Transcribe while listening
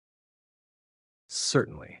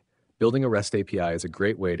Certainly. Building a REST API is a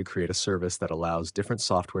great way to create a service that allows different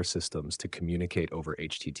software systems to communicate over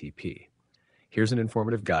HTTP. Here's an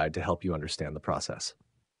informative guide to help you understand the process.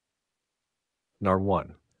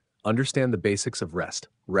 NAR1. Understand the basics of REST.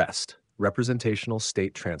 REST, representational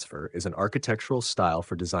state transfer, is an architectural style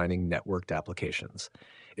for designing networked applications.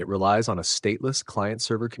 It relies on a stateless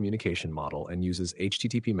client-server communication model and uses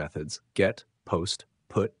HTTP methods get, post,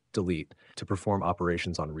 put, delete to perform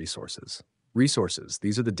operations on resources. Resources,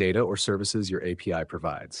 these are the data or services your API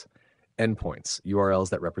provides. Endpoints, URLs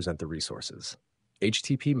that represent the resources.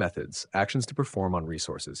 HTTP methods, actions to perform on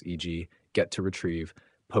resources, e.g., get to retrieve,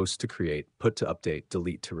 post to create, put to update,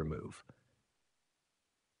 delete to remove.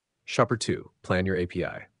 Shopper 2, plan your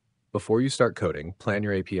API. Before you start coding, plan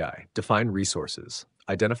your API. Define resources.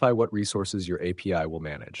 Identify what resources your API will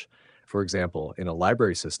manage. For example, in a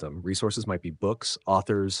library system, resources might be books,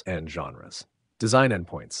 authors, and genres. Design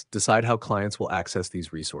endpoints. Decide how clients will access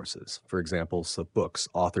these resources. For example, books,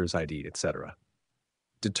 authors ID, etc.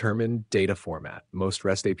 Determine data format. Most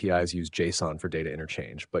REST APIs use JSON for data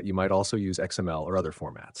interchange, but you might also use XML or other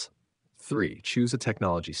formats. 3. Choose a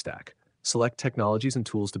technology stack. Select technologies and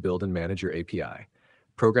tools to build and manage your API.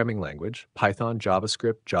 Programming language, Python,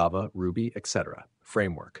 JavaScript, Java, Ruby, etc.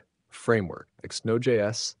 Framework. Framework,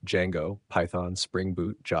 Node.js, Django, Python, Spring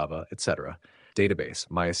Boot, Java, etc. Database,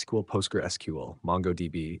 MySQL, PostgreSQL,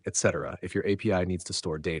 MongoDB, etc. if your API needs to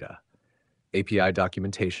store data. API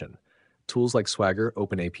documentation. Tools like Swagger,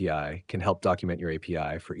 OpenAPI can help document your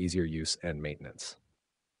API for easier use and maintenance.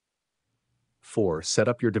 4. Set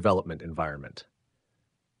up your development environment.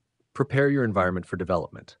 Prepare your environment for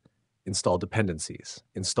development. Install dependencies.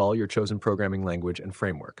 Install your chosen programming language and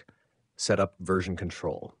framework. Set up version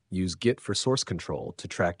control. Use Git for source control to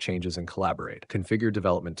track changes and collaborate. Configure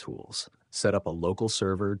development tools. Set up a local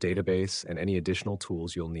server, database, and any additional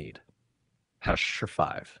tools you'll need. Hash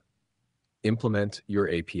 5. Implement your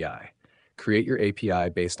API. Create your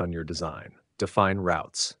API based on your design. Define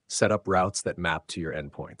routes. Set up routes that map to your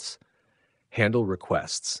endpoints. Handle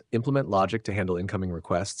requests. Implement logic to handle incoming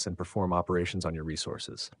requests and perform operations on your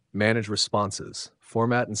resources. Manage responses.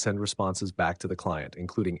 Format and send responses back to the client,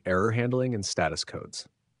 including error handling and status codes.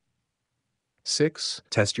 6.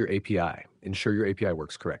 Test your API. Ensure your API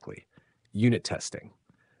works correctly. Unit testing.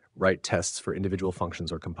 Write tests for individual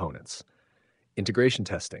functions or components. Integration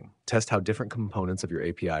testing. Test how different components of your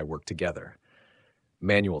API work together.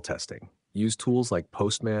 Manual testing. Use tools like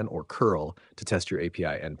Postman or curl to test your API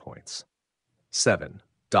endpoints. 7.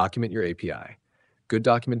 Document your API. Good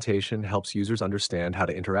documentation helps users understand how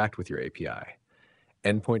to interact with your API.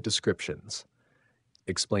 Endpoint descriptions.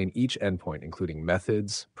 Explain each endpoint, including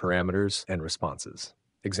methods, parameters, and responses.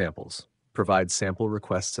 Examples. Provide sample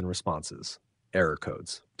requests and responses. Error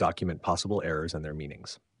codes. Document possible errors and their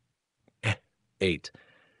meanings. 8.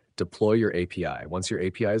 Deploy your API. Once your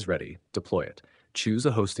API is ready, deploy it. Choose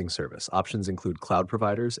a hosting service. Options include cloud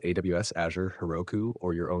providers, AWS, Azure, Heroku,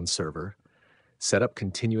 or your own server. Set up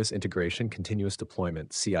continuous integration, continuous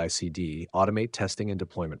deployment, CI/CD, automate testing and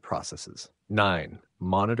deployment processes. 9.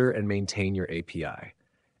 Monitor and maintain your API.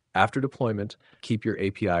 After deployment, keep your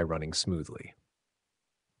API running smoothly.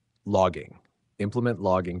 Logging. Implement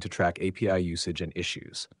logging to track API usage and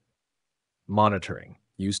issues. Monitoring.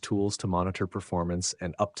 Use tools to monitor performance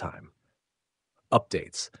and uptime.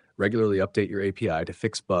 Updates. Regularly update your API to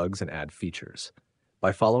fix bugs and add features.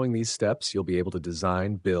 By following these steps, you'll be able to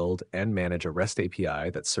design, build, and manage a REST API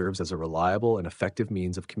that serves as a reliable and effective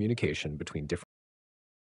means of communication between different